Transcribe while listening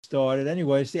Started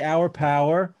anyway. It's the Hour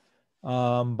Power.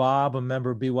 Bob, a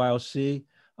member of BYOC.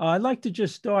 I'd like to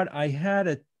just start. I had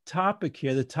a topic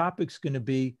here. The topic's going to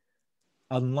be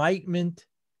enlightenment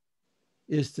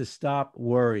is to stop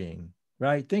worrying,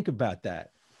 right? Think about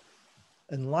that.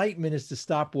 Enlightenment is to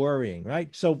stop worrying,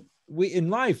 right? So we in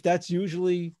life, that's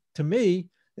usually to me,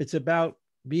 it's about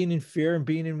being in fear and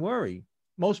being in worry.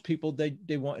 Most people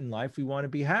they want in life, we want to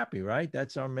be happy, right?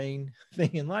 That's our main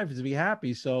thing in life is to be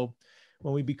happy. So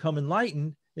when we become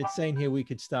enlightened, it's saying here we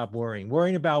could stop worrying.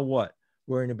 Worrying about what?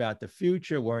 Worrying about the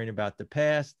future, worrying about the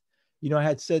past. You know, I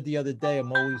had said the other day,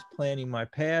 I'm always planning my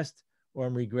past or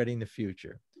I'm regretting the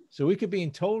future. So we could be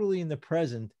in totally in the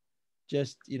present,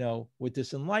 just, with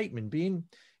this enlightenment, being,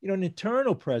 an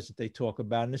eternal present they talk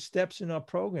about. And the steps in our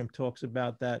program talks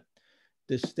about that,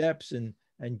 the steps and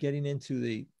getting into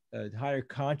the higher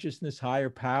consciousness, higher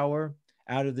power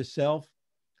out of the self.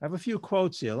 I have a few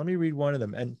quotes here. Let me read one of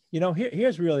them. And,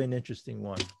 here's really an interesting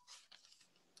one.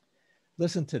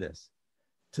 Listen to this.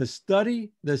 To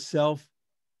study the self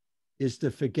is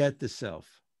to forget the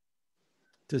self.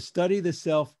 To study the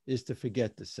self is to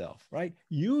forget the self, right?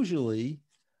 Usually,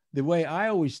 the way I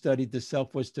always studied the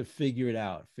self was to figure it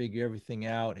out, figure everything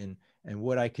out and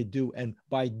what I could do. And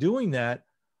by doing that,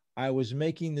 I was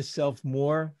making the self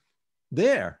more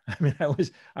there. I mean,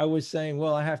 I was saying,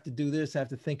 well, I have to do this, I have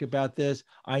to think about this.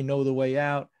 I know the way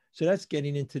out. So that's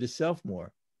getting into the self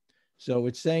more. So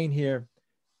it's saying here,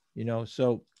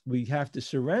 so we have to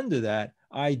surrender that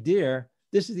idea.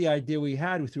 This is the idea we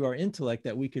had through our intellect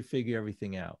that we could figure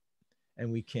everything out,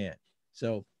 and we can't.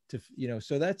 So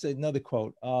so that's another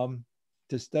quote.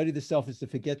 To study the self is to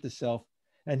forget the self.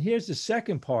 And here's the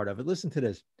second part of it. Listen to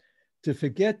this. To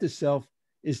forget the self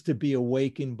is to be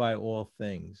awakened by all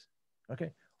things.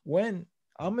 Okay. When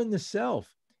I'm in the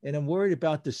self and I'm worried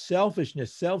about the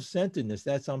selfishness, self-centeredness,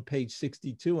 that's on page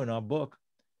 62 in our book,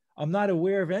 I'm not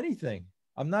aware of anything.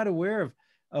 I'm not aware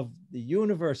of the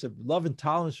universe, of love and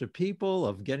tolerance for people,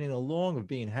 of getting along, of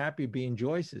being happy, being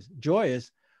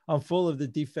joyous. I'm full of the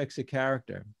defects of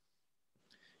character.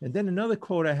 And then another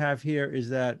quote I have here is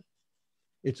that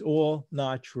it's all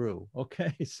not true.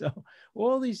 Okay. So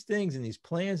all these things and these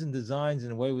plans and designs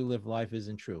and the way we live life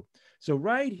isn't true. So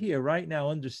right here, right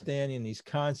now, understanding these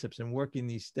concepts and working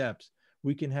these steps,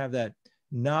 we can have that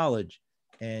knowledge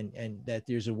and that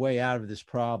there's a way out of this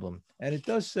problem. And it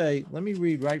does say, let me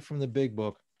read right from the big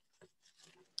book.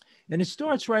 And it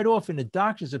starts right off in the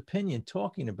doctor's opinion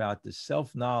talking about this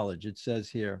self-knowledge. It says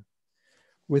here,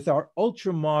 with our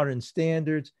ultra-modern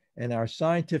standards and our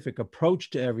scientific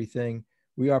approach to everything,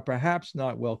 we are perhaps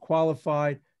not well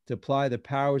qualified to apply the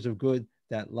powers of good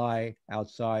that lie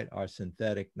outside our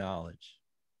synthetic knowledge.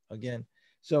 Again,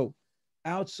 so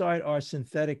outside our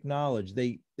synthetic knowledge,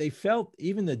 they felt,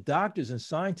 even the doctors and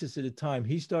scientists at the time,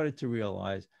 he started to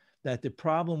realize that the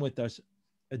problem with us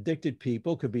addicted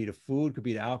people could be to food, could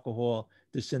be to alcohol.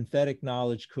 The synthetic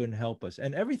knowledge couldn't help us.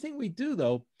 And everything we do,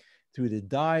 though, through the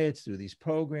diets, through these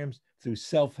programs, through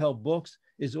self-help books,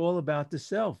 is all about the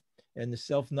self and the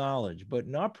self-knowledge. But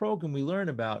in our program, we learn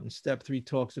about, and step 3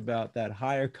 talks about that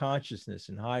higher consciousness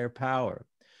and higher power.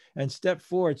 And step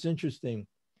 4, it's interesting.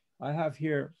 I have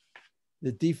here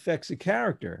the defects of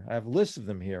character. I have lists of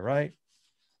them here, right?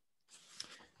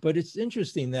 But it's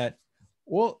interesting that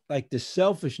all, like the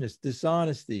selfishness,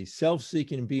 dishonesty,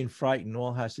 self-seeking, and being frightened,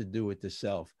 all has to do with the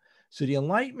self. So the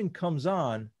enlightenment comes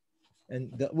on.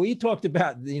 And we talked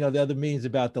about, the other meetings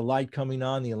about the light coming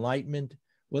on, the enlightenment.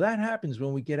 Well, that happens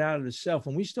when we get out of the self.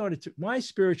 When we started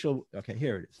to, okay,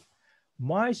 here it is.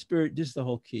 My spirit, this is the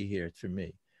whole key here for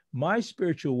me. My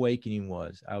spiritual awakening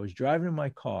was, I was driving in my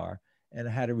car and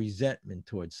I had a resentment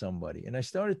towards somebody. And I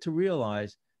started to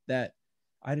realize that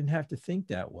I didn't have to think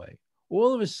that way.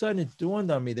 All of a sudden it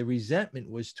dawned on me, the resentment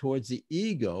was towards the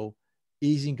ego.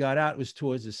 Easing got out, was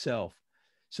towards the self.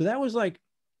 So that was like,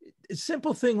 a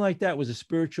simple thing like that was a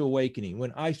spiritual awakening.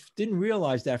 When I didn't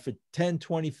realize that for 10,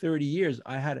 20, 30 years,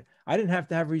 I didn't have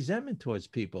to have resentment towards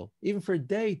people, even for a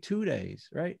day, 2 days,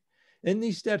 right? In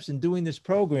these steps and doing this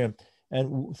program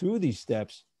and through these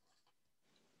steps,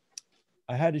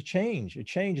 I had a change,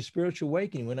 a spiritual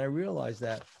awakening when I realized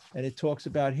that. And it talks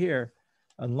about here,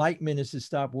 enlightenment is to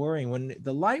stop worrying. When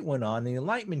the light went on, the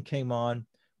enlightenment came on,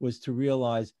 was to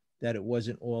realize that it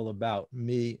wasn't all about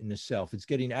me and the self. It's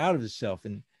getting out of the self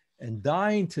and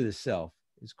dying to the self.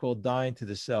 It's called dying to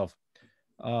the self.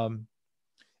 And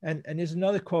there's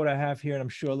another quote I have here, and I'm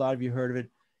sure a lot of you heard of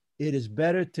it. It is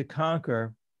better to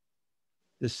conquer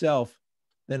the self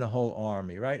than a whole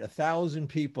army, right? 1,000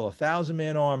 people,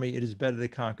 1,000-man army, it is better to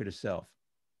conquer the self.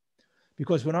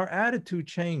 Because when our attitude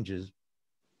changes,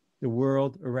 the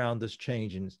world around us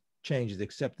changes. changes.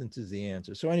 Acceptance is the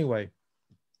answer. So anyway,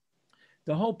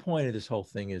 the whole point of this whole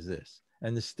thing is this,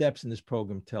 and the steps in this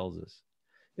program tells us,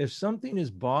 if something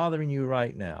is bothering you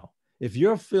right now, if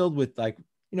you're filled with, like,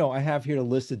 I have here a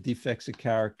list of defects of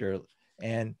character,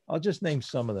 and I'll just name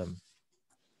some of them.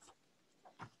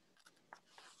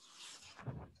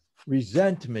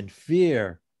 Resentment,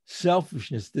 fear,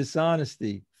 selfishness,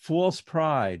 dishonesty, false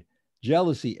pride,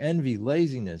 jealousy, envy,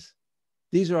 laziness.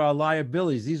 These are our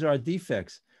liabilities. These are our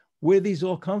defects. Where these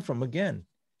all come from? Again,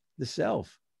 the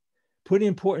self. Put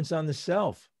importance on the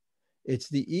self. It's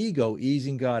the ego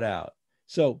easing God out.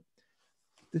 So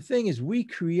the thing is, we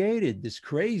created this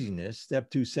craziness.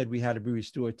 Step 2 said we had to be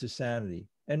restored to sanity.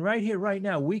 And right here, right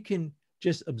now, we can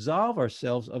just absolve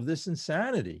ourselves of this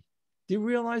insanity. Do you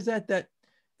realize that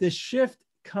the shift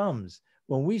comes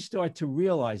when we start to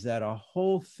realize that our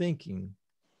whole thinking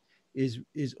is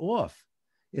off?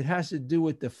 It has to do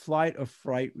with the flight or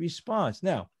fright response.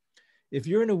 Now, if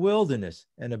you're in a wilderness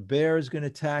and a bear is going to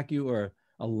attack you, or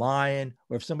a lion,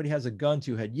 or if somebody has a gun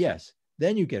to your head, yes,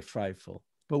 then you get frightful.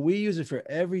 But we use it for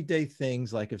everyday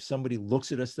things, like if somebody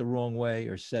looks at us the wrong way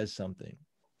or says something.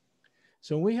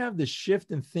 So we have this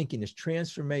shift in thinking, this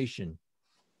transformation.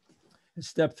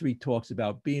 Step 3 talks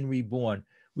about being reborn.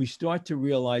 We start to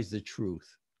realize the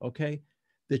truth, okay?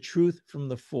 The truth from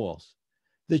the false.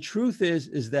 The truth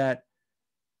is that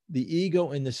the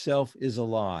ego in the self is a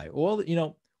lie. All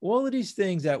of these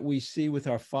things that we see with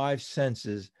our 5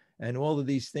 senses, and all of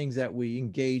these things that we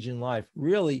engage in life,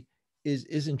 really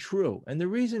isn't true. And the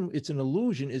reason it's an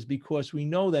illusion is because we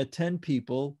know that 10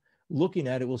 people looking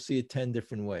at it will see it 10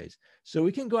 different ways. So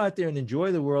we can go out there and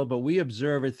enjoy the world, but we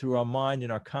observe it through our mind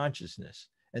and our consciousness.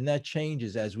 And that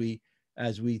changes as we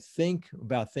think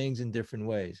about things in different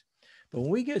ways. But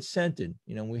when we get centered,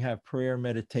 we have prayer,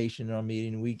 meditation in our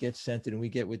meeting, we get centered and we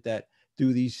get with that,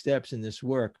 do these steps in this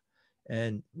work,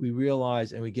 and we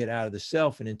realize, and we get out of the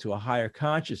self and into a higher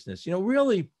consciousness.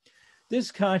 Really, this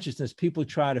consciousness, people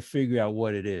try to figure out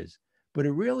what it is, but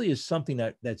it really is something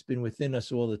that's been within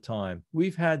us all the time.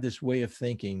 We've had this way of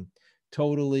thinking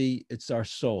totally. It's our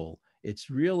soul. It's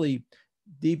really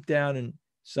deep down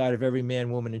inside of every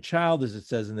man, woman, and child, as it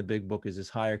says in the big book, is this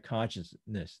higher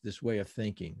consciousness, this way of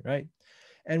thinking, right?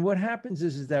 And what happens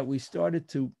is that we started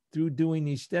to, through doing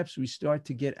these steps, we start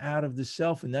to get out of the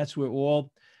self. And that's where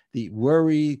all the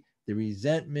worry, the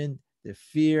resentment, the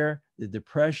fear, the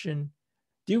depression.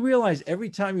 Do you realize every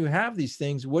time you have these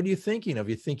things, what are you thinking of?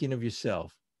 You're thinking of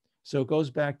yourself. So it goes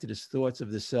back to this thoughts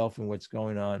of the self and what's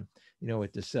going on,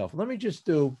 with the self. Let me just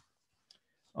do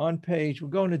on page, we're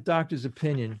going to Doctor's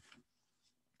Opinion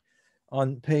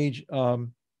on page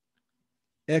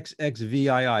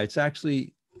XXVII. It's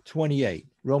actually 28,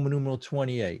 Roman numeral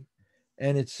 28.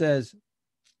 And it says,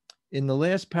 in the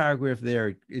last paragraph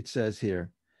there, it says here,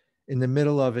 in the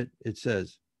middle of it, it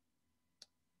says,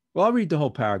 well, I'll read the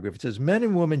whole paragraph. It says, men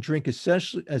and women drink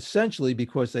essentially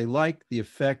because they like the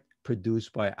effect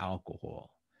produced by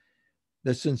alcohol.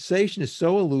 The sensation is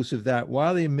so elusive that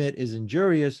while they admit is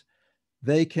injurious,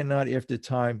 they cannot, after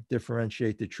time,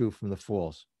 differentiate the true from the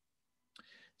false.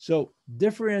 So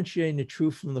differentiating the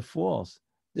true from the false,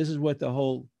 this is what the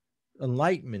whole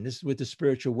enlightenment, this is what the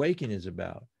spiritual awakening is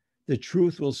about. The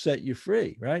truth will set you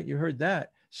free, right? You heard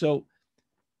that. So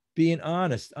being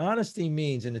honest. Honesty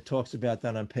means, and it talks about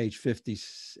that on page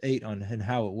 58 and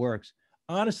how it works,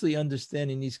 honestly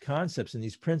understanding these concepts and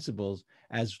these principles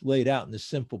as laid out in the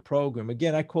simple program.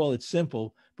 Again, I call it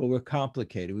simple, but we're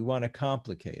complicated. We want to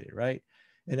complicate it, right?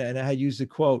 And I had used the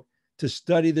quote, to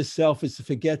study the self is to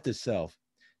forget the self.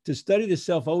 To study the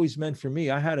self always meant for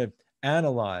me, I had to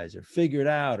analyze or figure it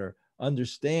out or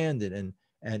understand it. And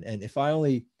if I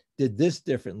only did this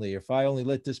differently, if I only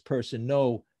let this person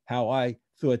know how I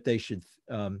thought they should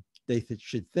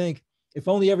think, if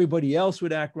only everybody else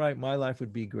would act right, my life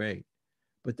would be great.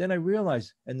 But then I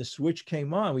realized, and the switch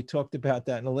came on. We talked about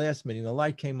that in the last meeting. The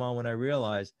light came on when I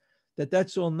realized that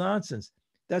that's all nonsense.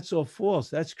 That's all false.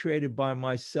 That's created by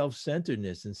my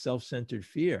self-centeredness and self-centered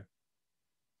fear.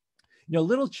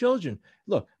 Little children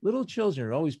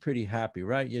are always pretty happy,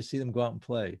 right? You see them go out and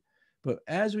play. But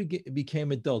as we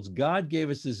became adults, God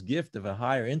gave us this gift of a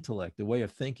higher intellect, a way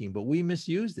of thinking, but we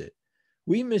misused it.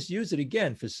 We misused it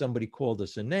again for somebody called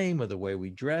us a name or the way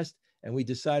we dressed, and we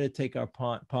decided to take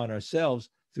upon ourselves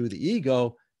through the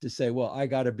ego to say, well, I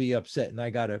got to be upset and I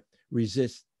got to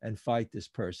resist and fight this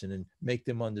person and make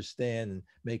them understand and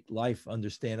make life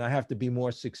understand. I have to be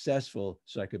more successful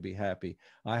so I could be happy.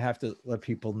 I have to let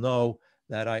people know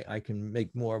that I can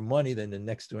make more money than the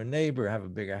next door neighbor, have a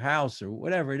bigger house or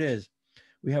whatever it is.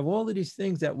 We have all of these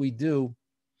things that we do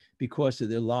because of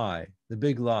the lie, the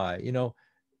big lie.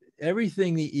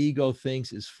 everything the ego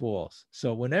thinks is false.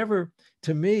 So whenever,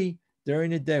 to me,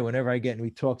 during the day, whenever I get, and we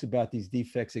talked about these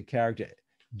defects of character,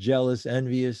 jealous,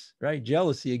 envious, right?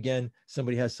 Jealousy, again,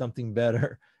 somebody has something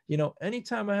better.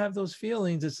 Anytime I have those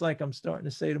feelings, it's like I'm starting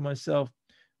to say to myself,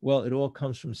 well, it all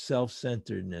comes from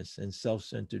self-centeredness and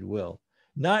self-centered will.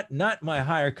 Not my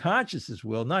higher consciousness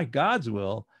will, not God's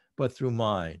will, but through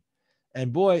mine.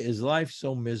 And boy, is life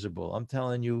so miserable. I'm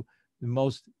telling you,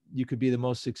 you could be the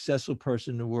most successful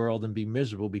person in the world and be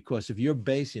miserable, because if you're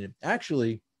basing it,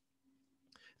 actually,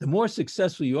 the more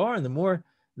successful you are and the more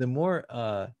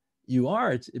you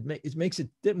are, it makes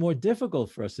it more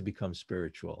difficult for us to become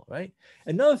spiritual, right?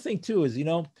 Another thing too is,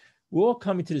 we're all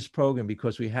coming to this program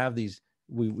because we have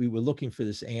we were looking for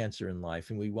this answer in life,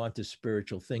 and we want this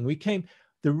spiritual thing.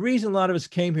 The reason a lot of us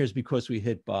came here is because we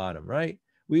hit bottom, right?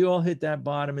 We all hit that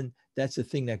bottom, and that's the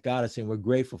thing that got us, and we're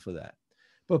grateful for that.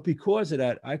 But because of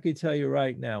that, I could tell you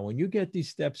right now, when you get these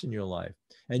steps in your life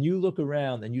and you look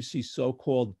around and you see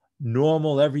so-called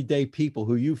normal, everyday people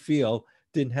who you feel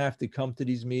didn't have to come to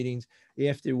these meetings,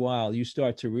 after a while, you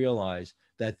start to realize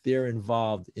that they're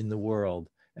involved in the world,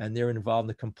 and they're involved in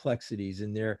the complexities,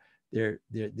 and they're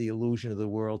the illusion of the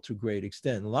world to a great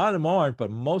extent. A lot of them aren't,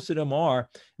 but most of them are.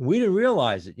 And we didn't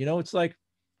realize it. It's like,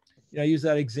 I use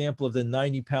that example of the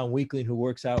 90-pound weakling who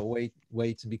works out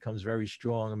weights and becomes very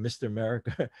strong, and Mr.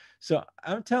 America. So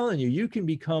I'm telling you, you can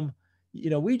become,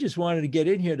 we just wanted to get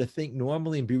in here to think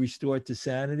normally and be restored to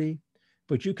sanity,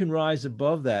 but you can rise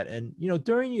above that. And,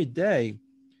 during your day,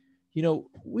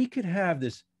 we could have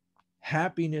this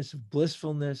happiness,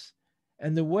 blissfulness.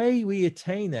 And the way we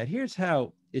attain that, here's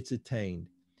how it's attained.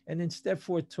 And then step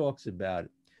 4 talks about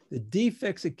it. The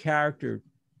defects of character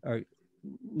are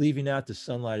leaving out the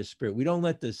sunlight of spirit. We don't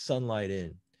let the sunlight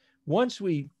in. Once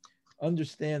we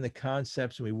understand the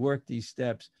concepts and we work these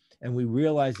steps and we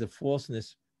realize the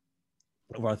falseness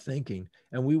of our thinking,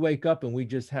 and we wake up and we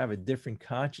just have a different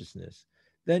consciousness,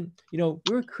 then,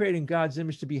 we're creating God's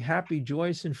image to be happy,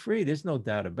 joyous, and free. There's no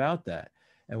doubt about that.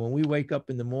 And when we wake up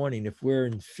in the morning, if we're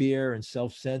in fear and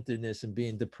self-centeredness and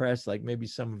being depressed, like maybe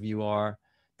some of you are,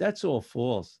 that's all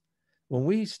false. When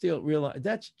we still realize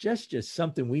that's just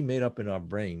something we made up in our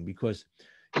brain, because,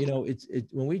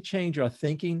 when we change our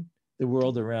thinking, the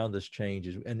world around us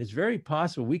changes. And it's very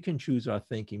possible we can choose our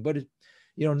thinking, but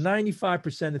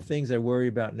 95% of things I worry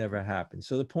about never happen.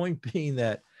 So the point being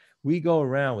that we go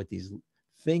around with these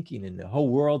thinking and the whole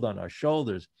world on our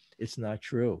shoulders. It's not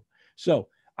true. So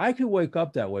I could wake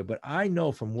up that way, but I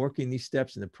know from working these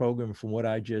steps in the program, from what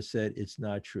I just said, it's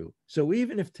not true. So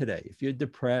even if today, if you're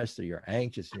depressed or you're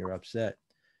anxious and you're upset,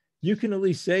 you can at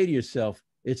least say to yourself,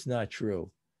 it's not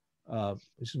true.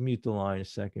 Let's mute the line a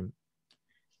second.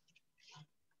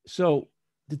 So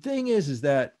the thing is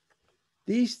that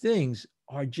these things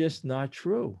are just not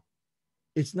true.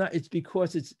 It's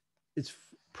because its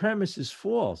premise is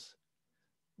false.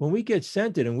 When we get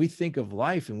centered and we think of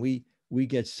life and we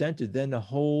get centered, then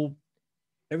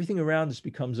everything around us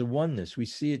becomes a oneness. We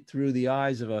see it through the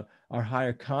eyes of our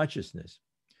higher consciousness.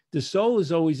 The soul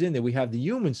is always in there. We have the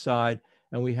human side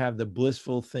and we have the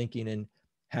blissful thinking and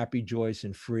happy, joyous,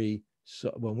 and free.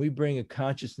 So when we bring a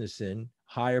consciousness in,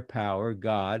 higher power,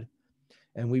 God,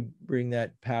 and we bring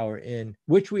that power in,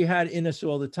 which we had in us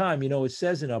all the time. It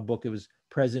says in our book, it was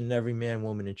present in every man,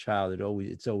 woman, and child.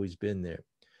 It's always been there.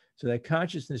 So that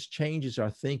consciousness changes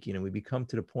our thinking, and we become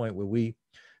to the point where we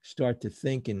start to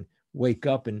think and wake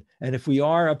up. And if we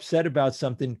are upset about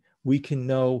something, we can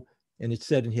know, and it's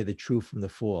said in here, the truth from the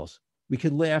false. We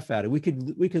could laugh at it. We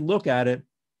could look at it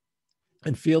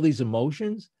and feel these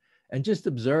emotions and just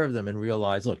observe them and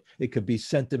realize, look, it could be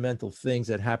sentimental things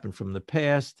that happened from the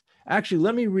past. Actually,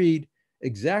 let me read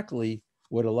exactly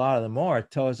what a lot of them are. It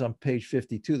tells us on page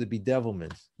 52, the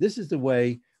bedevilments. This is the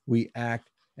way we act,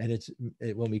 and it's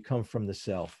when we come from the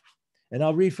self. And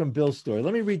I'll read from Bill's story.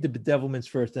 Let me read the bedevilments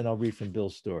first, then I'll read from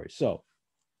Bill's story. So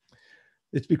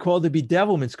it's called the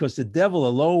bedevilments because the devil, a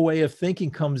low way of thinking,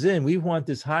 comes in. We want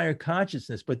this higher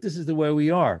consciousness, but this is the way we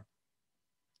are.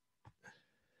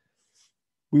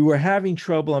 We were having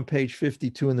trouble on page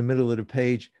 52 in the middle of the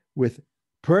page with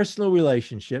personal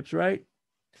relationships, right?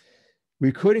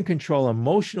 We couldn't control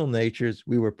emotional natures.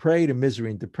 We were prey to misery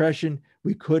and depression.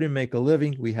 We couldn't make a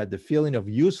living. We had the feeling of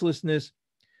uselessness.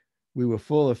 We were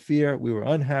full of fear. We were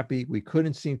unhappy. We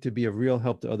couldn't seem to be of real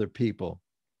help to other people.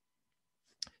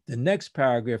 The next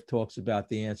paragraph talks about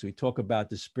the answer. We talk about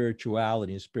the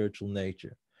spirituality and spiritual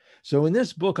nature. So in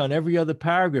this book, on every other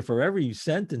paragraph or every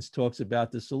sentence talks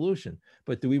about the solution.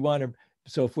 But do we want to?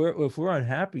 So if we're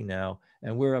unhappy now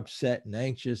and we're upset and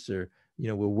anxious, or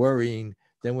we're worrying,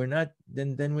 then we're not.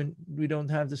 Then we don't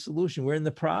have the solution. We're in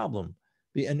the problem.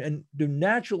 And the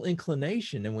natural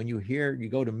inclination, and when you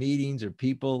go to meetings or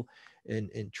people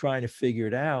and trying to figure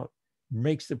it out,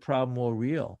 makes the problem more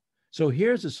real. So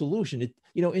here's a solution.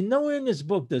 In nowhere in this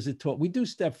book does it talk. We do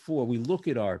step 4. We look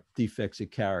at our defects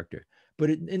of character, but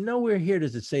in nowhere here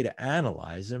does it say to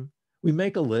analyze them. We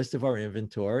make a list of our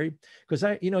inventory, because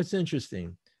it's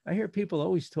interesting. I hear people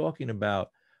always talking about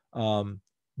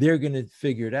they're going to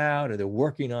figure it out, or they're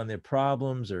working on their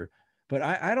problems, but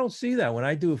I don't see that. When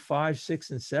I do 5,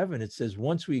 6, and 7, it says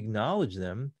once we acknowledge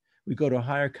them, we go to a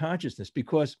higher consciousness,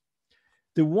 because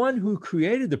the one who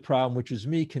created the problem, which was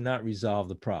me, cannot resolve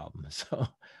the problem. So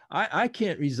I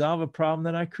can't resolve a problem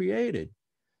that I created.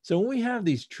 So when we have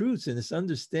these truths and this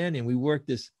understanding, we work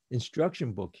this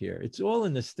instruction book here. It's all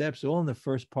in the steps, all in the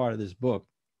first part of this book.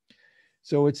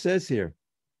 So it says here,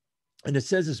 and it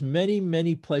says this many,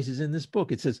 many places in this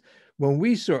book. It says, when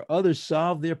we saw others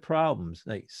solve their problems,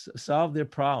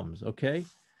 okay?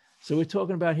 So we're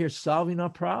talking about here solving our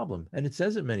problem. And it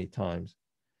says it many times.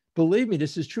 Believe me,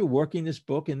 this is true, working this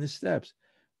book in the steps,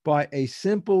 by a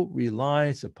simple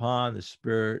reliance upon the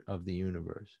spirit of the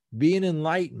universe, being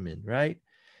enlightenment, right?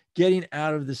 Getting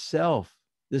out of the self.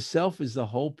 The self is the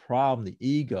whole problem, the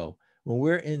ego. When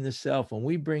we're in the self, when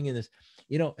we bring in this,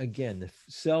 again, the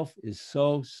self is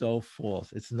so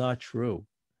false. It's not true.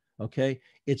 Okay.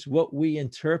 It's what we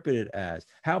interpret it as.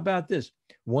 How about this?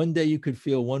 One day you could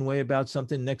feel one way about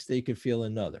something, next day you could feel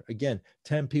another. Again,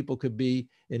 10 people could be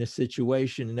in a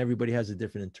situation and everybody has a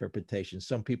different interpretation.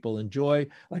 Some people enjoy,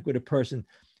 like with a person,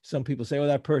 some people say, oh,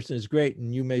 that person is great.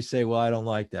 And you may say, well, I don't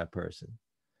like that person.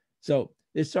 So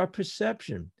it's our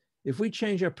perception. If we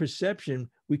change our perception,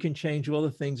 we can change all the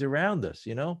things around us,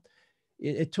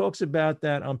 It talks about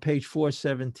that on page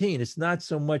 417. It's not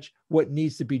so much what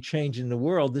needs to be changed in the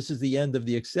world. This is the end of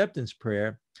the acceptance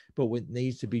prayer, but what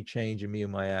needs to be changed in me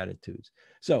and my attitudes.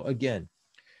 So again,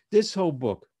 this whole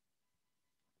book.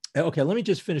 Okay, let me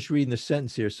just finish reading the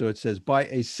sentence here. So it says, by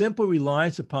a simple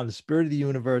reliance upon the spirit of the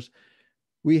universe,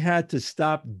 we had to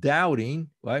stop doubting,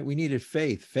 right? We needed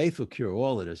faith. Faith will cure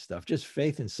all of this stuff. Just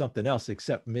faith in something else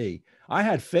except me. I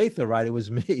had faith, all right. It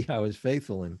was me I was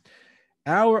faithful in.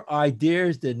 Our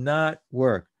ideas did not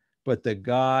work, but the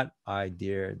God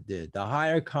idea did. The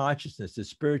higher consciousness, the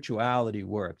spirituality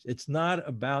works. It's not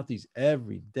about these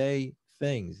everyday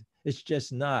things. It's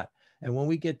just not. And when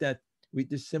we get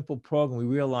this simple program, we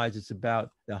realize it's about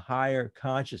the higher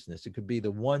consciousness. It could be the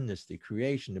oneness, the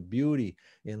creation, the beauty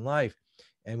in life.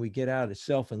 And we get out of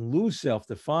self and lose self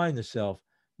to find the self,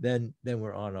 then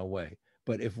we're on our way.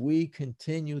 But if we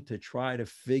continue to try to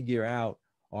figure out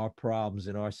our problems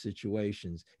and our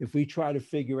situations, if we try to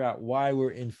figure out why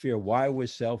we're in fear, why we're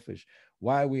selfish,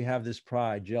 why we have this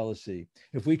pride, jealousy,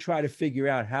 if we try to figure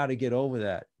out how to get over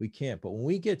that, we can't. But when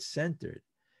we get centered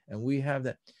and we have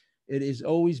that, it has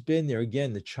always been there.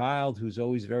 Again, the child who's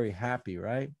always very happy,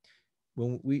 right?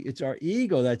 It's our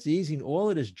ego that's easing all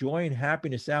of this joy and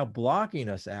happiness out, blocking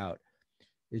us out.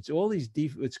 It's all these,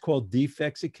 it's called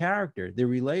defects of character. They're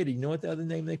related. You know what the other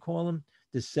name they call them?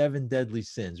 The 7 deadly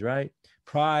sins, right?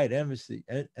 Pride,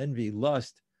 envy,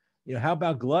 lust. How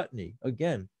about gluttony?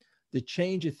 Again, the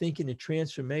change of thinking and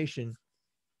transformation.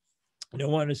 I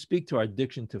don't want to speak to our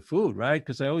addiction to food, right?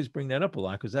 Because I always bring that up a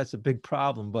lot because that's a big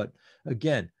problem. But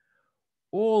again,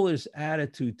 all this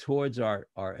attitude towards our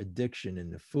addiction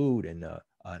and the food and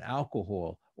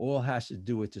alcohol all has to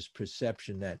do with this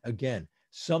perception that, again,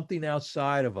 something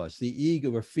outside of us, the ego,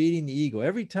 we're feeding the ego.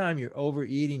 Every time you're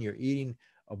overeating, you're eating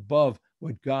above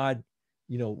what God,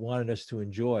 wanted us to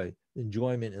enjoy,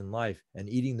 enjoyment in life, and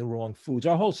eating the wrong foods.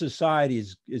 Our whole society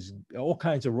is all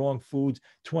kinds of wrong foods,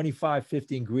 25,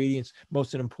 50 ingredients,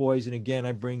 most of them poison. Again,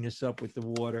 I bring this up with the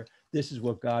water. This is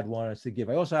what God wanted us to give.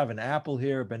 I also have an apple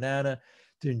here, a banana,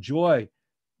 to enjoy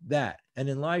that. And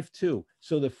in life too.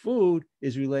 So the food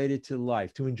is related to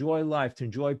life, to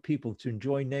enjoy people, to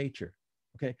enjoy nature.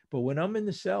 Okay. But when I'm in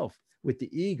the self, with the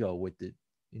ego, with the,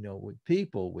 with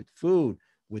people, with food,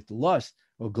 with lust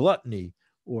or gluttony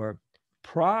or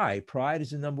pride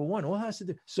is the number one. All has to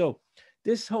do. So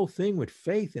this whole thing with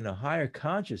faith in a higher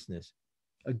consciousness,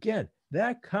 again,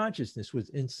 that consciousness was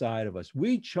inside of us.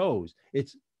 We chose.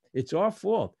 It's our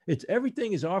fault.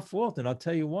 Everything is our fault. And I'll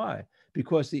tell you why.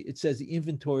 Because it says the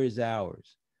inventory is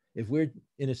ours. If we're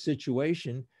in a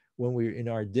situation when we're in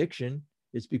our addiction,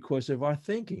 it's because of our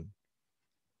thinking.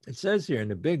 It says here in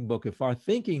the big book, if our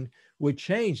thinking would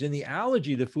change, then the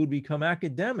allergy to food become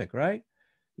academic, right?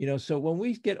 So when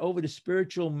we get over the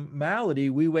spiritual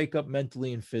malady, we wake up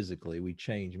mentally and physically. We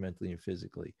change mentally and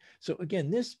physically. So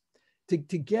again, this to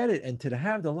get it and to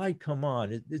have the light come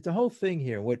on, it's the whole thing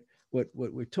here. What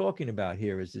we're talking about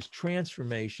here is this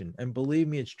transformation. And believe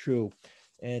me, it's true.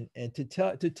 And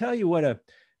to tell you what a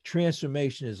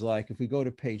transformation is like, if we go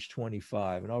to page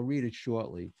 25, and I'll read it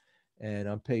shortly, and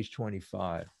on page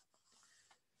 25,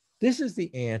 this is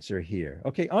the answer here.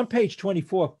 Okay, on page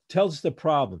 24 tells us the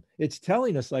problem. It's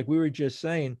telling us, like we were just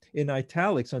saying in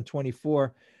italics on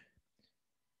 24.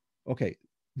 Okay,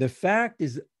 the fact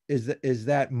is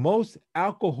that most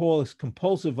alcoholics,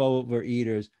 compulsive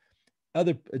overeaters,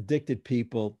 other addicted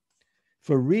people,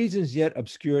 for reasons yet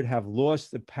obscured, have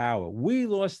lost the power. We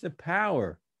lost the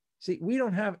power. See, we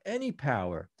don't have any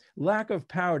power. Lack of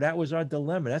power, that was our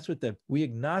dilemma. That's what we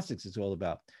agnostics is all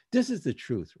about. This is the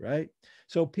truth, right?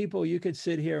 So people, you could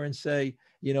sit here and say,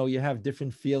 you have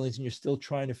different feelings and you're still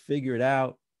trying to figure it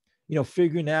out.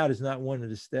 Figuring out is not one of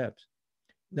the steps.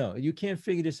 No, you can't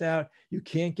figure this out. You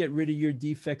can't get rid of your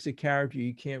defects of character.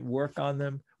 You can't work on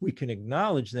them. We can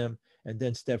acknowledge them. And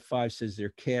then step 5 says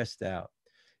they're cast out.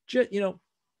 Just,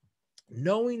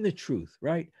 knowing the truth,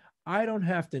 right? I don't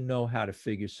have to know how to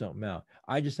figure something out.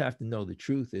 I just have to know the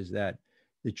truth is that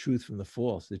the truth from the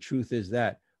false. The truth is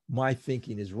that my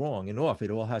thinking is wrong and off.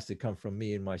 It all has to come from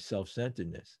me and my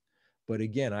self-centeredness. But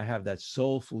again, I have that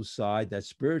soulful side, that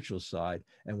spiritual side.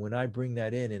 And when I bring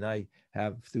that in and I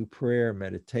have through prayer,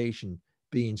 meditation,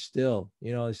 being still,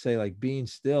 I say like being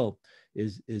still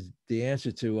is the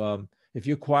answer to, if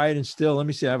you're quiet and still, let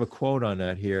me see, I have a quote on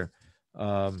that here.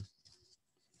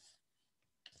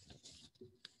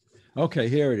 Okay,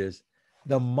 here it is.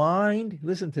 The mind,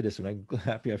 listen to this one. I'm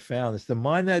happy I found this. The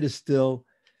mind that is still,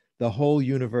 the whole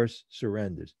universe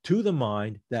surrenders. To the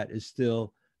mind that is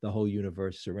still, the whole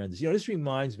universe surrenders. This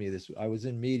reminds me of this. I was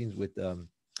in meetings with,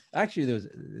 actually there was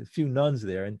a few nuns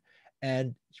there.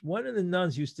 And one of the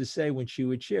nuns used to say when she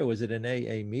would share, was at an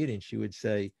AA meeting, she would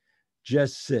say,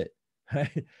 just sit.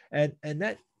 Right? And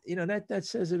that, that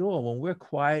says it all. When we're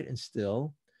quiet and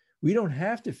still, we don't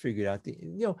have to figure it out.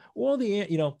 All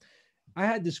the, I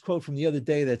had this quote from the other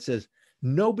day that says,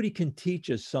 nobody can teach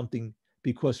us something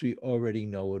because we already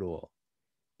know it all.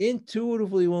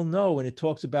 Intuitively we'll know, and it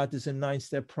talks about this in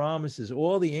 9-step promises,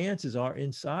 all the answers are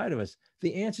inside of us.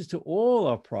 The answers to all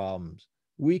our problems,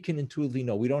 we can intuitively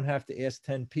know. We don't have to ask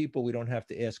 10 people. We don't have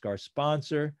to ask our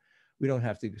sponsor. We don't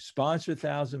have to sponsor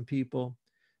 1,000 people.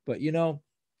 But,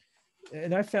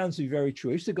 and I found this to be very true.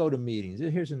 I used to go to meetings.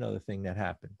 Here's another thing that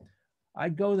happened.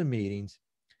 I'd go to meetings,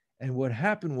 and what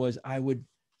happened was I would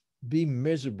be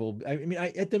miserable.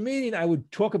 At the meeting, I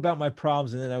would talk about my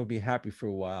problems and then I would be happy for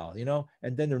a while,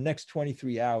 and then the next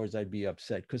 23 hours, I'd be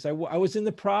upset because I was in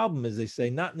the problem, as they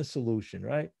say, not in the solution,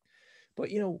 right?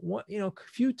 But, a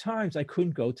few times I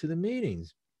couldn't go to the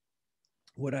meetings.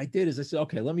 What I did is I said,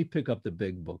 okay, let me pick up the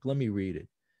big book. Let me read it.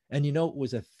 And, it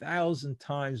was 1,000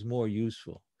 times more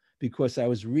useful because I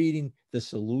was reading the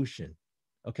solution.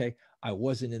 Okay. I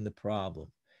wasn't in the problem.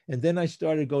 And then I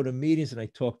started to go to meetings and I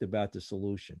talked about the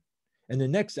solution. And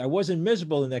I wasn't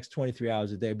miserable the next 23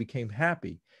 hours a day. I became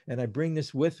happy. And I bring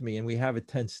this with me, and we have a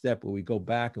 10th step where we go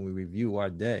back and we review our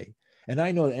day. And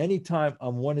I know that anytime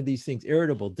I'm one of these things,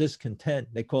 irritable, discontent,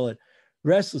 they call it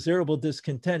restless, irritable,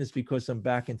 discontent, is because I'm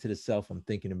back into the self. I'm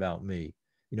thinking about me,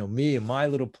 me and my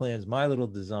little plans, my little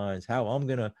designs, how I'm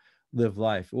going to live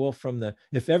life. All from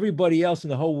if everybody else in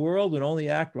the whole world would only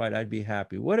act right, I'd be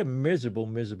happy. What a miserable,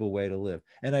 miserable way to live.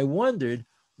 And I wondered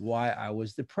why I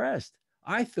was depressed.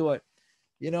 I thought,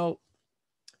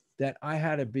 that I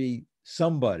had to be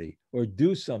somebody or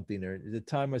do something, or at the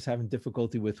time I was having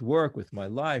difficulty with work, with my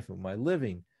life, with my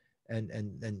living.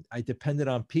 And I depended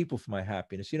on people for my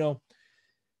happiness, in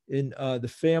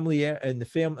the family and the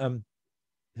family,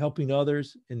 helping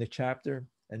others in the chapter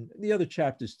and the other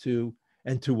chapters too.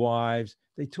 And to wives,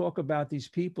 they talk about these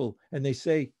people and they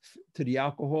say to the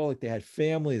alcoholic, they had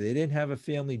family, they didn't have a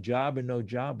family, job or no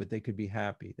job, but they could be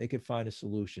happy. They could find a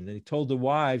solution. And he told the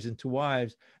wives, and to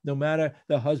wives, no matter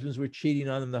the husbands were cheating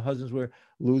on them, the husbands were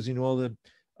losing all the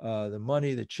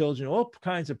money, the children, all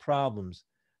kinds of problems,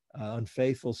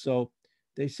 unfaithful. So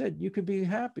they said, you could be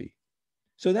happy.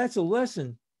 So that's a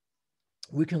lesson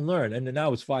we can learn. And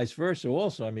now it's vice versa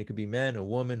also. It could be man or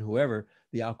woman, whoever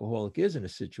the alcoholic is in a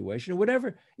situation or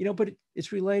whatever, but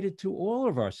it's related to all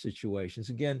of our situations.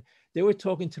 Again, they were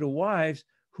talking to the wives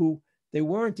who they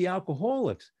weren't the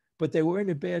alcoholics, but they were in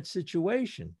a bad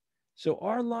situation. So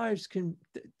our lives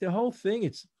the whole thing,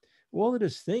 it's all of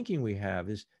this thinking we have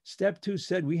is step 2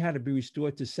 said we had to be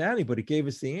restored to sanity, but it gave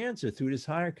us the answer through this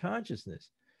higher consciousness.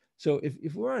 So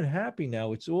if we're unhappy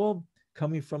now, it's all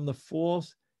coming from the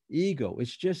false ego.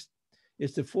 It's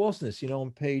the falseness,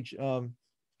 on page, I'll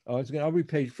read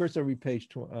page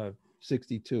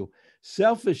 62.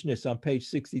 Selfishness on page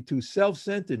 62,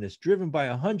 self-centeredness driven by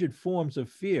 100 forms of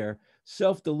fear,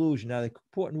 self-delusion. Now the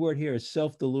important word here is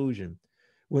self-delusion,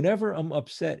 Whenever I'm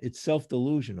upset, it's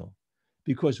self-delusional,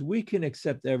 because we can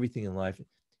accept everything in life.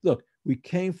 Look, we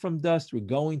came from dust, we're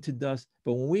going to dust,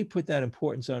 but when we put that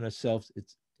importance on ourselves,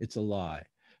 it's a lie.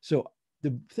 So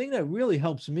the thing that really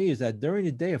helps me is that during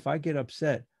the day, if I get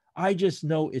upset, I just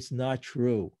know it's not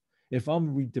true. If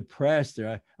I'm depressed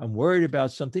or I'm worried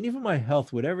about something, even my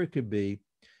health, whatever it could be,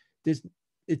 there's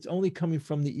it's only coming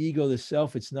from the ego, the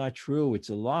self. It's not true. It's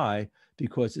a lie,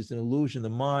 because it's an illusion the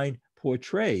mind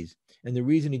portrays. And the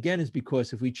reason, again, is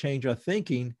because if we change our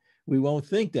thinking, we won't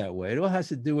think that way. It all has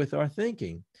to do with our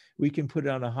thinking. We can put it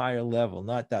on a higher level,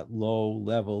 not that low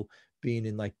level, being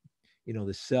in like,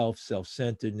 the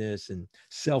self-centeredness and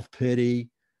self-pity.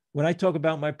 When I talk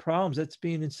about my problems, that's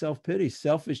being in self-pity,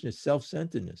 selfishness,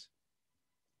 self-centeredness.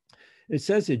 It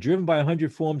says here, driven by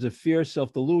 100 forms of fear,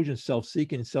 self-delusion,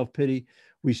 self-seeking, and self-pity,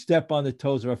 we step on the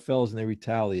toes of our fellows and they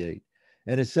retaliate.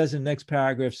 And it says in the next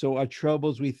paragraph, so our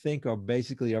troubles, we think, are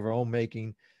basically of our own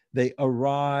making. They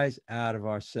arise out of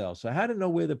ourselves. So I had to know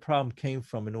where the problem came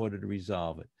from in order to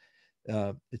resolve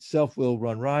it. Itself will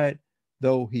run riot,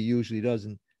 though he usually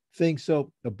doesn't think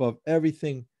so. Above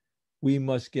everything, we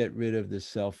must get rid of this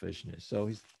selfishness.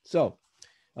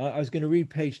 I was going to read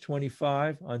page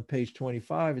 25. On page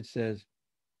 25, it says,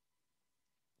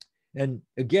 and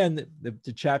again,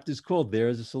 the chapter is called There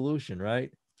is a Solution, right?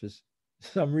 Just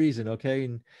some reason, okay?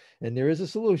 And there is a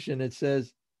solution. It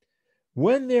says,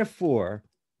 when therefore,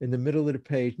 in the middle of the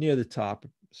page, near the top,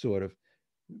 sort of,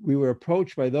 we were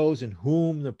approached by those in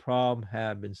whom the problem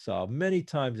had been solved. Many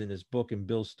times in this book, and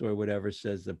Bill's story, whatever,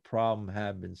 says the problem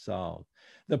had been solved.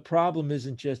 The problem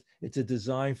isn't just, it's a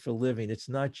design for living. It's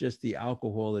not just the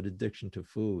alcohol and addiction to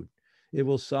food. It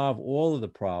will solve all of the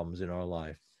problems in our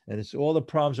life. And it's all the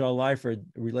problems in our life are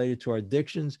related to our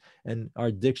addictions, and our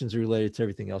addictions are related to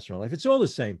everything else in our life. It's all the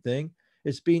same thing.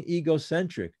 It's being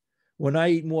egocentric. When I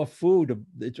eat more food,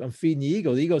 I'm feeding the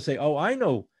ego. The ego say, oh, I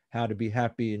know how to be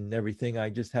happy and everything. I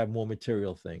just have more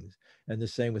material things. And the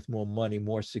same with more money,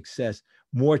 more success,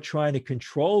 more trying to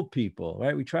control people,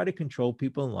 right? We try to control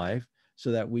people in life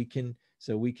so that we can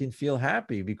feel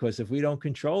happy, because if we don't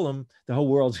control them, the whole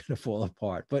world's going to fall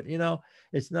apart. But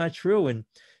it's not true.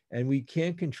 And we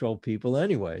can't control people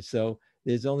anyway. So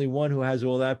there's only one who has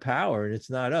all that power, and it's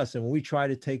not us. And when we try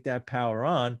to take that power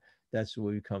on, that's when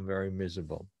we become very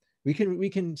miserable. We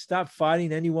can stop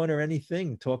fighting anyone or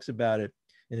anything. Talks about it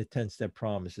in the 10-step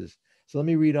promises. So let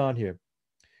me read on here.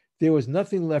 There was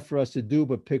nothing left for us to do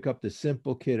but pick up the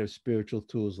simple kit of spiritual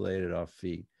tools laid at our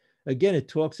feet. Again, it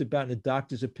talks about, in the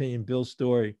doctor's opinion, Bill's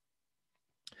story.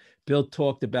 Bill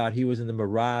talked about he was in the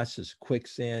morass, this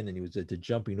quicksand, and he was at the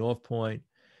jumping off point.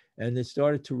 And they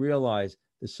started to realize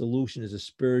the solution is a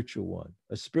spiritual one.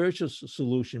 A spiritual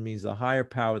solution means the higher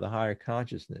power, the higher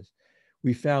consciousness.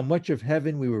 We found much of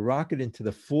heaven. We were rocketed into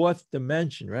the fourth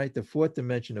dimension, right? The fourth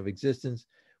dimension of existence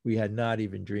we had not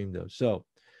even dreamed of. So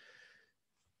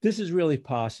this is really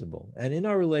possible. And in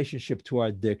our relationship to our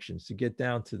addictions, to get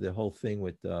down to the whole thing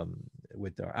with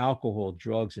our alcohol,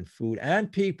 drugs, and food,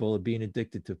 and people, being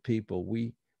addicted to people,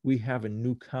 we have a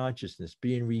new consciousness,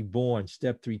 being reborn.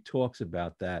 Step 3 talks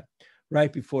about that.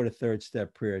 Right before the third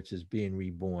step prayer, it says being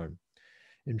reborn.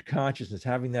 In consciousness,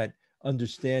 having that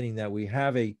understanding that we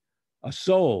have a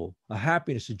soul, a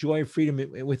happiness, a joy and freedom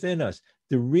within us.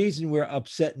 The reason we're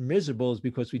upset and miserable is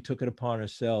because we took it upon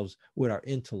ourselves with our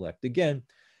intellect. Again,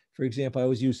 for example, I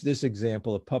always use this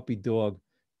example: a puppy dog,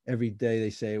 every day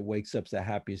they say it wakes up the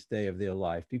happiest day of their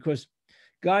life, because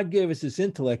God gave us this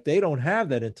intellect. They don't have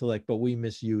that intellect, but we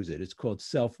misuse it. It's called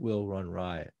self-will run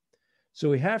riot. So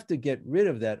we have to get rid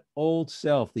of that old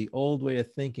self, the old way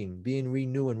of thinking, being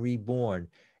renewed and reborn,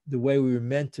 the way we were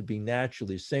meant to be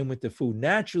naturally. Same with the food.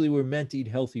 Naturally, we're meant to eat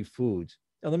healthy foods.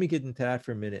 Now, let me get into that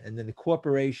for a minute. And then the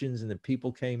corporations and the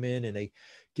people came in and they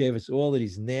gave us all of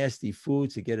these nasty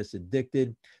foods to get us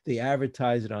addicted. They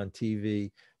advertise it on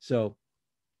TV. So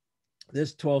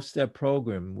this 12-step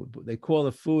program, they call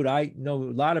the food, I know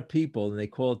a lot of people, and they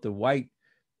call it the white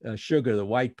sugar, the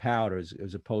white powder,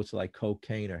 as opposed to like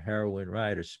cocaine or heroin,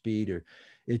 right, or speed, or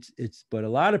but a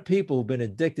lot of people who've been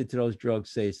addicted to those drugs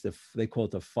say they call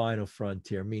it the final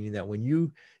frontier, meaning that when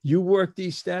you work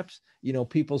these steps,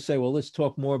 people say, well, let's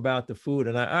talk more about the food,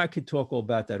 and I could talk all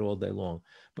about that all day long,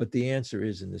 but the answer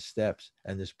is in the steps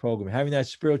and this program, having that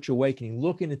spiritual awakening,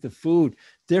 looking at the food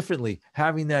differently,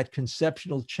 having that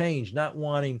conceptual change, not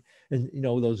wanting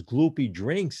those gloopy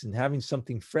drinks, and having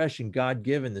something fresh and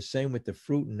God-given. The same with the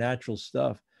fruit and natural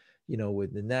stuff,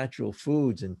 with the natural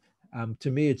foods. And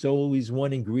to me, it's always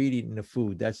one ingredient in the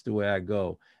food. That's the way I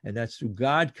go. And that's through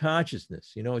God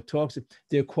consciousness. There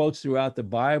are quotes throughout the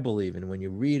Bible, even when you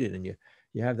read it and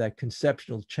you have that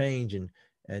conceptual change, and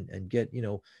and get,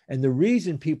 and the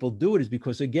reason people do it is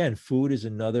because, again, food is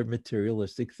another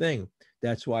materialistic thing.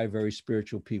 That's why very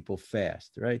spiritual people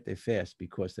fast, right? They fast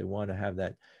because they want to have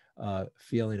that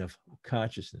feeling of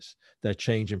consciousness, that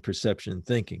change in perception and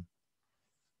thinking.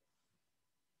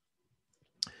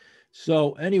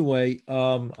 So anyway,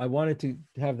 I wanted to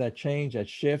have that change, that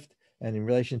shift, and in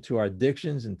relation to our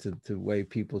addictions and to the way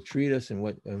people treat us and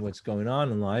what's going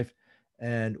on in life,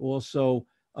 and also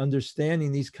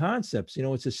understanding these concepts.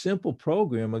 It's a simple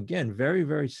program, again, very,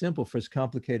 very simple for us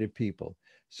complicated people.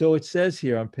 So it says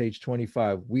here on page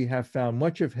 25, we have found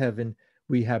much of heaven.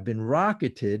 We have been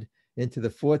rocketed into the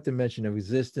fourth dimension of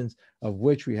existence, of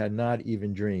which we had not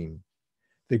even dreamed.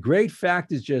 The great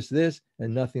fact is just this,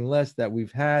 and nothing less, that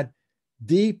we've had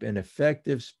deep and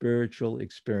effective spiritual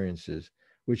experiences,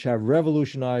 which have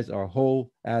revolutionized our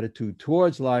whole attitude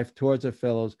towards life, towards our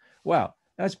fellows. Wow,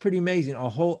 that's pretty amazing.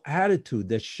 Our whole attitude,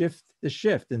 the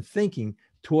shift in thinking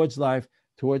towards life,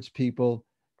 towards people.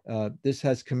 This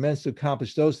has commenced to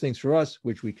accomplish those things for us,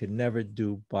 which we could never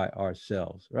do by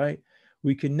ourselves, right?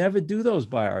 We could never do those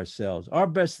by ourselves. Our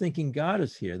best thinking got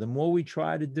us here. The more we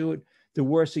try to do it, the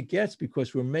worse it gets,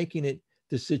 because we're making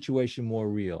the situation more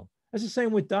real. That's the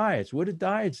same with diets. What do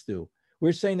diets do?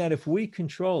 We're saying that if we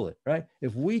control it, right?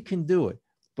 If we can do it,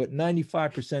 but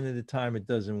 95% of the time it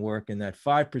doesn't work, and that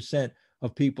 5%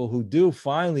 of people who do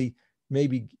finally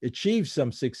maybe achieve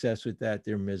some success with that,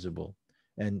 they're miserable.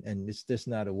 And it's just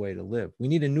not a way to live. We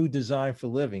need a new design for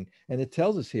living. And it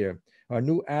tells us here, our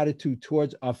new attitude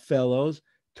towards our fellows,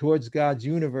 towards God's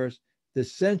universe. The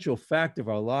essential fact of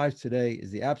our lives today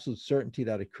is the absolute certainty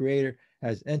that a creator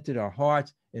has entered our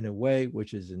hearts in a way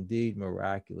which is indeed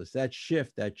miraculous. That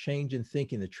shift, that change in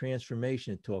thinking, the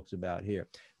transformation it talks about here.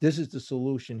 This is the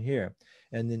solution here.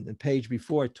 And then the page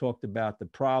before, it talked about the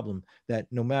problem that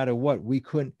no matter what,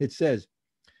 it says,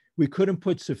 we couldn't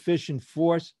put sufficient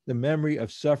force, the memory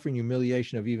of suffering,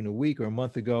 humiliation of even a week or a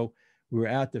month ago. We were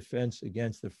at defense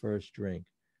against the first drink.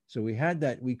 So we had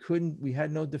that, we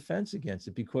had no defense against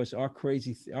it, because our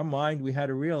mind, we had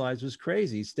to realize, was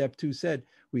crazy. Step 2 said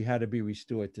we had to be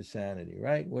restored to sanity,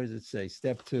 right? What does it say?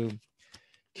 Step 2,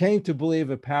 came to believe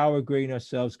a power greater than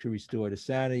ourselves could restore to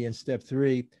sanity. And step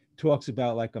 3 talks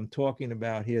about, like I'm talking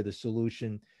about here, the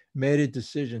solution, made a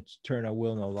decision to turn our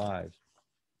will and our lives.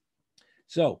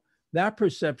 So that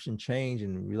perception change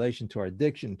in relation to our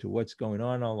addiction, to what's going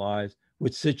on in our lives,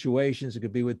 with situations, it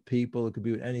could be with people, it could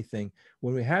be with anything.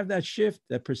 When we have that shift,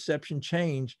 that perception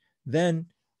change, then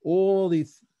all the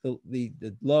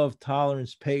love,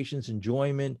 tolerance, patience,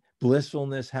 enjoyment,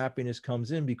 blissfulness, happiness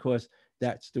comes in, because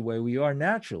that's the way we are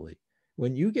naturally.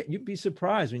 You'd be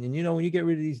surprised when you get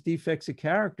rid of these defects of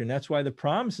character, and that's why the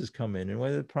promises come in, and what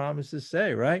do the promises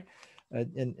say, right?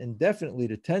 And definitely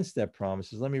the 10-step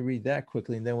promises. Let me read that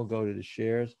quickly, and then we'll go to the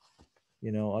shares.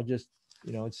 I'll just,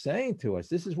 it's saying to us,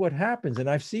 this is what happens. And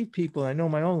I've seen people, I know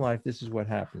my own life, this is what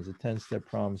happens. The 10-step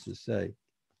promises say,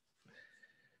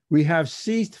 we have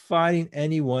ceased fighting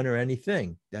anyone or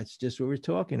anything. That's just what we're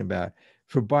talking about.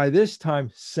 For by this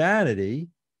time, sanity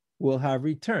will have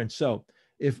returned. So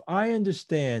if I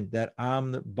understand that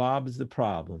Bob is the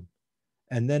problem,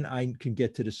 and then I can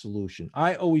get to the solution.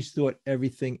 I always thought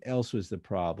everything else was the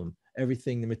problem,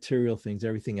 everything, the material things,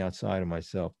 everything outside of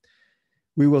myself.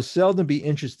 We will seldom be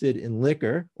interested in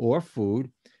liquor or food,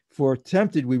 for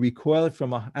tempted we recoil it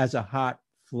as a hot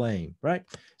flame, right?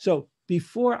 So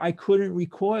before I couldn't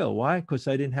recoil. Why? Because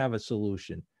I didn't have a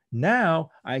solution. Now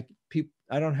I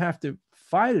don't have to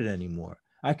fight it anymore.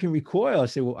 I can recoil. I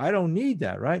say, well, I don't need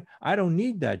that, right? I don't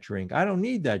need that drink. I don't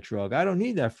need that drug. I don't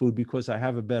need that food, because I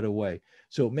have a better way.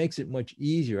 So it makes it much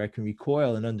easier. I can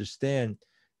recoil and understand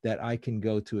that I can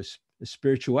go to a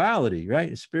spirituality,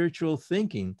 right? A spiritual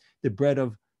thinking, the bread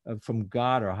from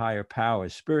God or higher power,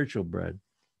 spiritual bread.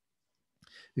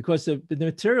 Because the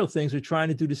material things, we're trying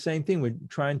to do the same thing. We're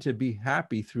trying to be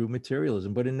happy through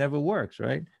materialism, but it never works,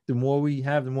 right? The more we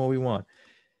have, the more we want.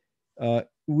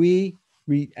 We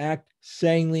react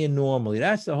sanely and normally.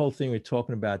 That's the whole thing we're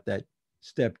talking about, that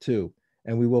step 2.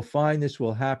 And we will find this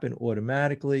will happen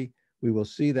automatically. We will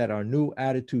see that our new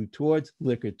attitude towards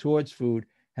liquor, towards food,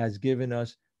 has given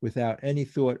us, without any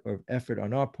thought or effort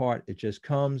on our part, it just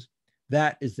comes.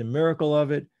 That is the miracle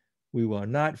of it. We are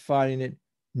not fighting it,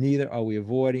 neither are we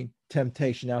avoiding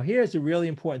temptation. Now, here's a really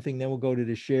important thing, then we'll go to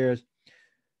the shares.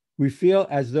 We feel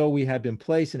as though we have been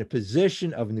placed in a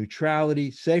position of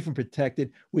neutrality, safe and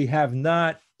protected. We have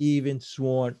not even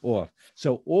sworn off.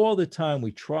 So all the time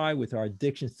we try with our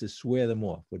addictions to swear them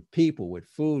off, with people, with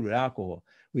food, with alcohol.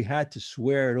 We had to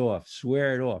swear it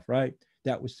off, right?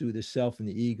 That was through the self and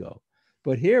the ego.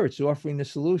 But here it's offering the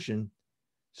solution.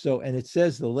 So, and it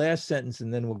says the last sentence,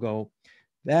 and then we'll go,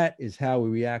 That is how we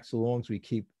react so long as we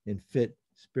keep in fit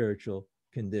spiritual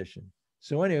condition.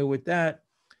 So anyway, with that,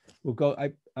 we'll go.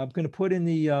 I'm going to put in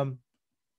the